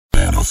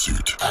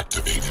Exosuit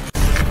activated.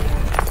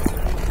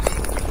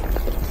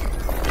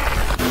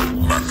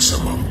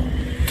 Maximum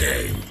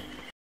gain.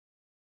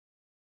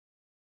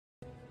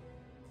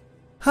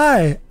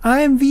 Hi,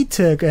 I'm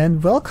VTech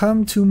and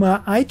welcome to my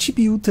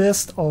iGPU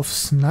test of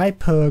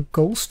Sniper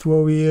Ghost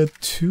Warrior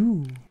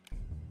 2.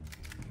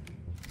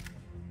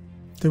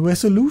 The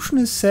resolution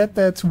is set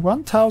at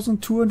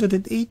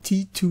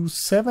 1280 to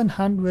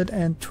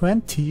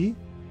 720.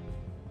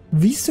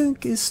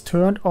 VSync is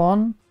turned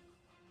on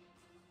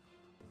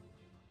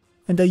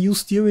and I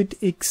use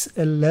DirectX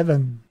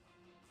 11.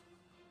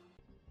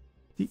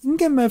 The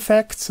in-game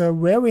effects are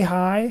very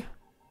high,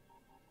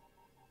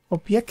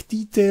 object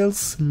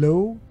details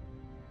low,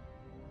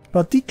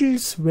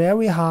 particles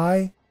very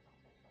high,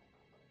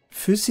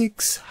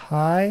 physics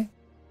high,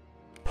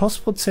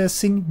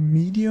 post-processing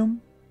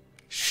medium,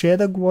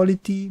 shader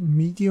quality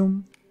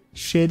medium,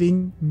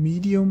 shading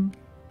medium,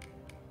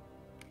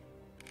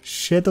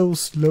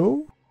 shadows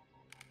low,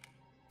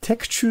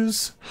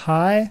 textures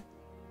high,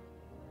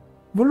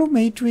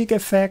 volumetric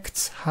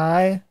effects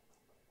high,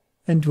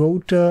 and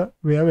rotor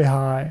very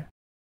high.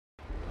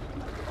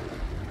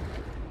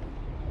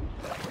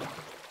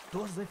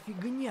 Что за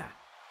фигня?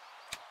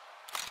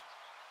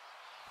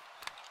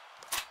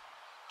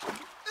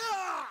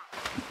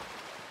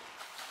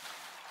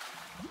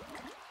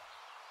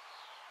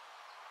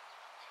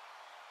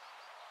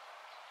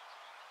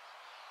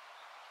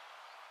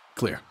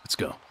 Clear, let's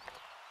go.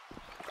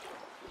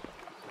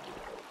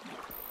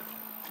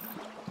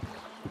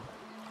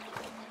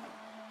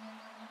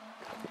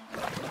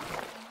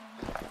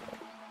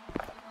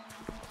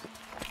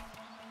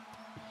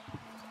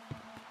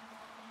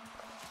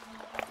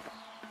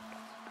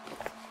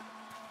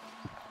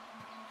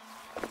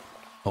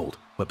 Hold.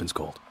 Weapons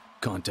cold.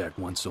 Contact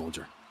one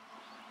soldier.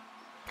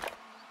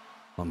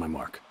 On my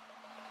mark.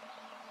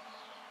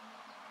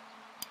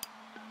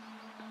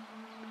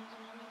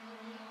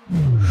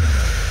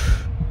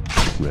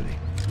 Ready.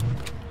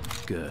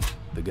 Good.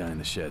 The guy in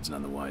the shed's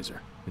none the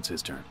wiser. It's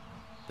his turn.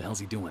 The hell's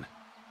he doing?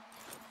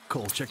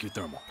 Cole, check your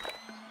thermal.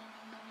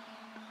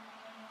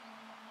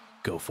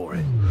 Go for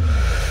it.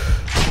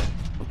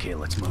 Okay,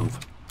 let's move.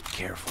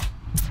 Careful.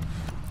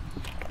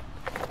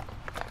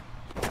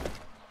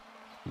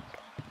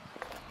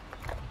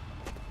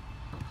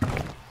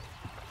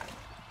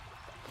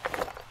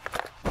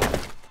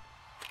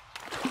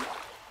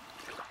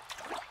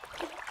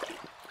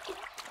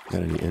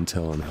 Got any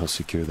intel on how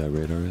secure that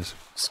radar is?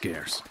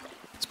 Scarce.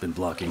 It's been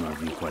blocking our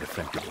view quite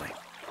effectively.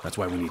 That's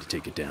why we need to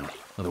take it down.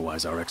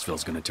 Otherwise, our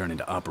exfil's gonna turn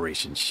into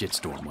Operation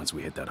Shitstorm once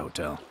we hit that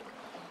hotel.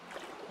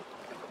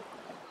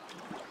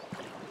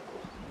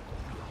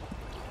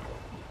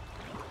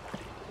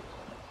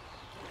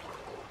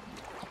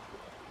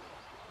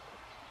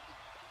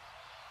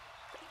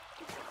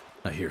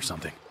 I hear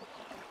something.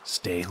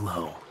 Stay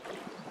low.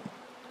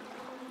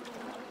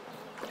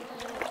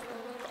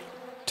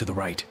 To the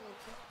right.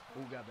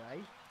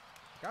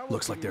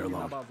 Looks like they're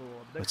alone.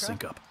 Let's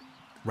sync up.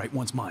 Right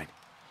one's mine.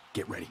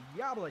 Get ready.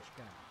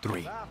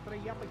 3,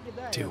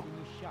 2.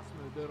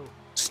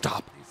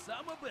 Stop.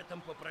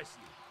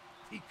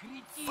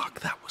 Fuck,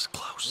 that was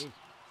close.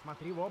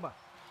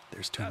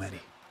 There's too many.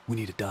 We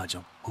need to dodge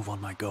them. Move on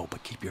my go,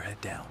 but keep your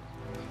head down.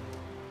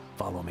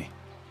 Follow me.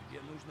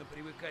 Тебе нужно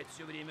привыкать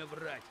все время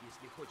врать,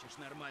 если хочешь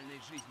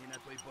нормальной жизни на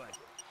той базе.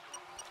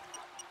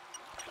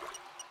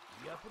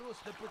 Я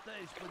просто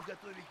пытаюсь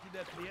подготовить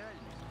тебя к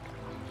реальности.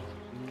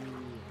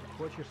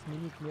 Хочешь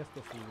сменить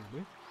место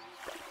службы?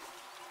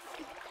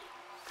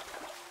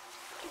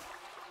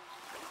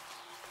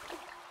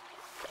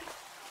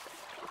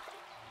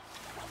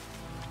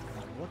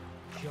 Вот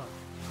черт.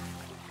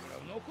 Все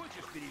равно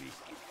хочешь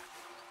перевести?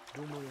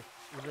 Думаю,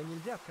 уже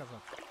нельзя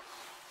отказаться.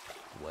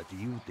 What do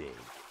you think?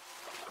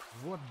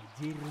 Вот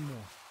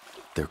дерьмо.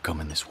 They're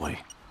coming this way.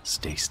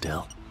 Stay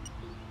still.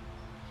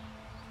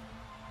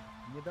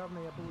 Недавно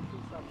я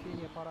получил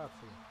сообщение по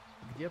рации.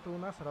 Где-то у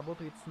нас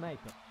работает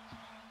снайпер.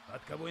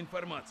 От кого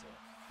информация?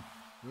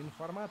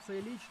 Информация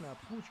лично от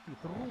кучки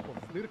трупов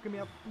с дырками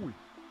от пуль.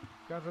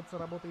 Кажется,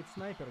 работает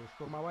снайпер и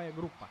штурмовая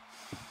группа.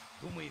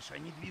 Думаешь,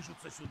 они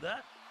движутся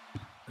сюда?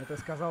 Это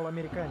сказал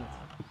американец.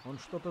 Он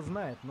что-то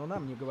знает, но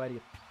нам не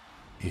говорит.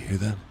 You hear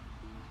that?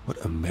 What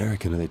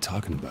American are they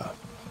talking about?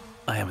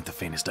 I haven't the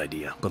faintest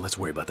idea, but let's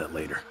worry about that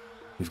later.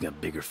 We've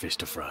got bigger fish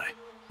to fry.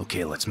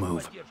 Okay, let's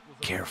move.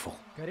 Careful.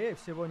 Скорее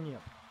всего,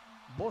 нет.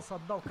 Босс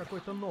отдал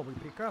какой-то новый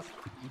приказ,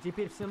 и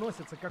теперь все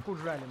носятся, как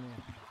ужаленные.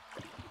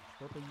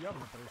 Что-то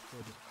явно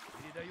происходит.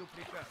 Передаю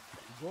приказ.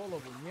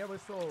 Голову не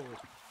высовывать.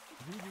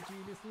 Видите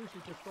или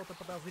слышите что-то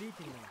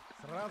подозрительное,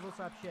 сразу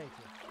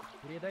сообщайте.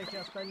 Передайте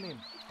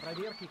остальным.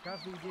 Проверки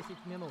каждые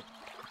 10 минут.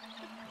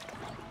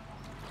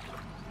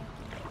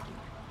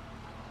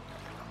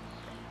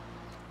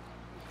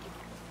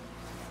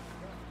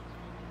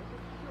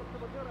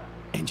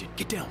 Engine,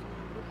 get down.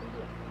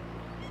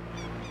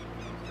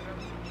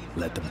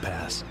 Let them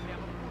pass.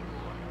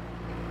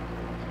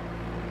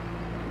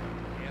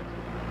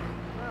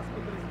 Нас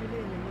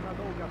подразделение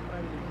ненадолго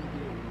отправили в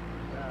Нигерию.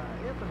 Да,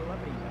 это было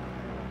приятно.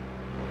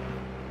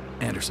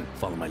 Anderson,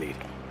 follow my lead.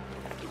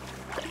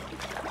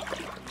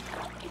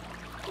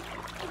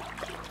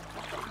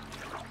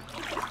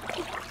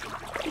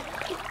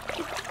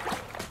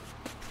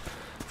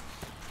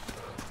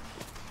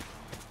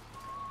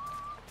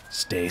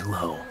 Stay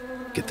low.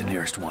 Get the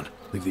nearest one.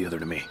 Leave the other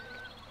to me.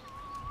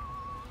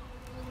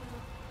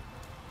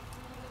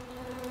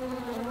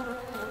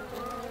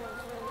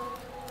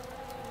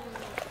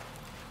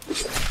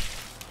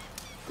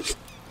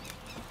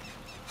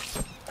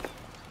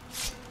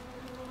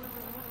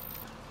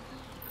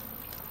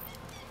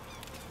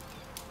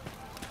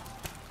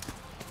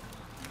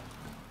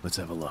 Let's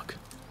have a look.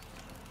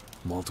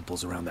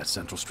 Multiples around that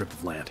central strip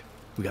of land.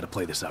 We gotta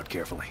play this out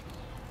carefully.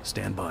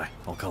 Stand by.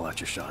 I'll call out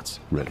your shots.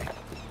 Ready.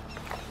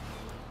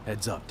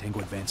 Heads up.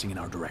 Tango advancing in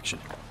our direction.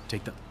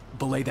 Take the...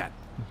 Belay that.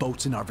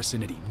 Boats in our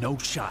vicinity. No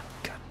shot.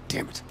 God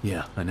damn it.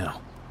 Yeah, I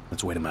know.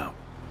 Let's wait him out.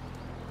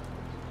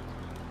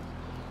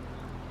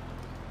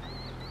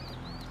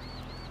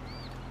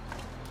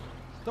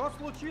 Что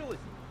случилось?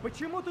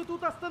 Почему ты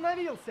тут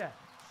остановился?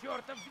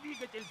 Чертов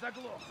двигатель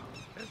заглох!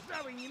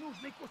 Ржавый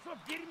ненужный кусок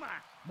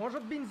дерьма!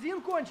 Может,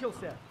 бензин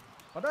кончился?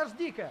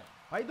 Подожди-ка,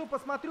 пойду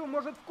посмотрю,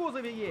 может, в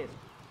кузове есть.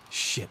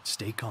 Shit,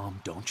 stay calm,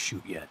 don't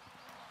shoot yet.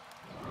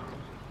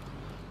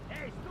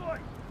 Эй, стой!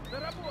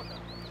 Заработал!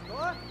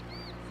 Что?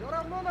 Все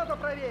равно надо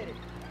проверить.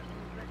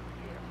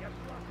 Я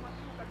шла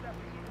смотрю, когда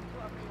приедем в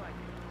главный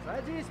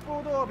лагерь. Садись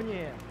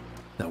поудобнее.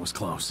 That was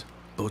close.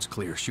 Boat's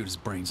clear. Shoot his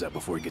brains out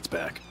before he gets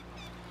back.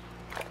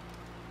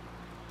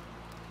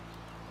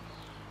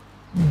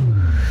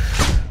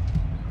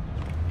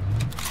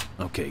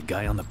 Okay,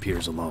 guy on the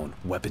pier's alone.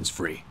 Weapons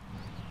free.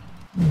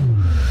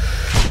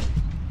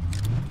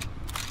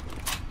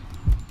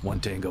 One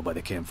Tango by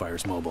the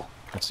campfire's mobile.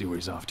 Let's see where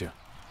he's off to.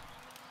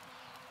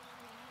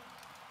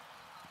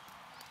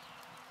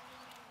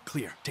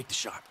 Clear. Take the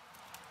shot.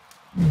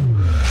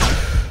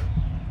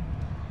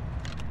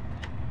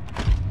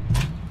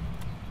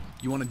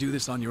 You want to do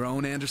this on your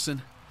own,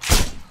 Anderson?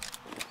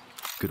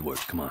 Good work.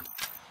 Come on.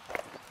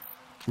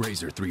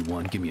 Razor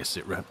 3-1. Give me a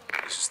sit rep.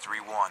 This is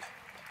 3-1.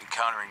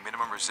 Encountering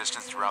minimum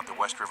resistance throughout the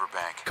West River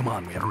Bank. Come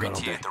on, we haven't got all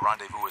RET day. at the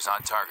rendezvous is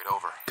on target,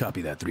 over.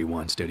 Copy that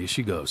 3-1. Steady as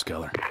she goes,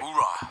 Keller.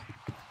 Hoorah!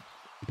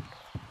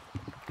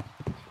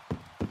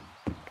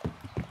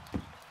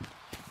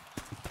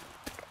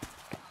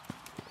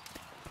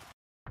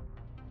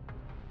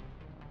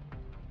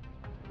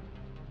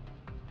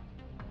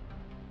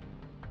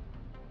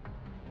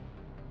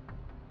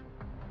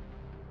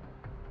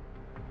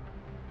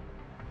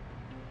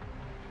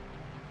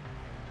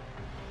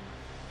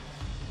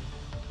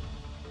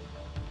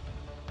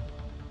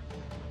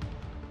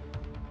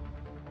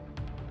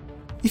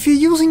 If you're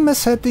using my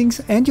settings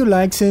and you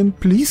like them,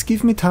 please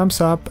give me thumbs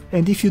up,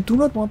 and if you do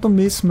not want to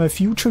miss my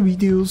future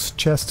videos,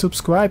 just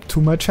subscribe to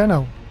my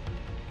channel.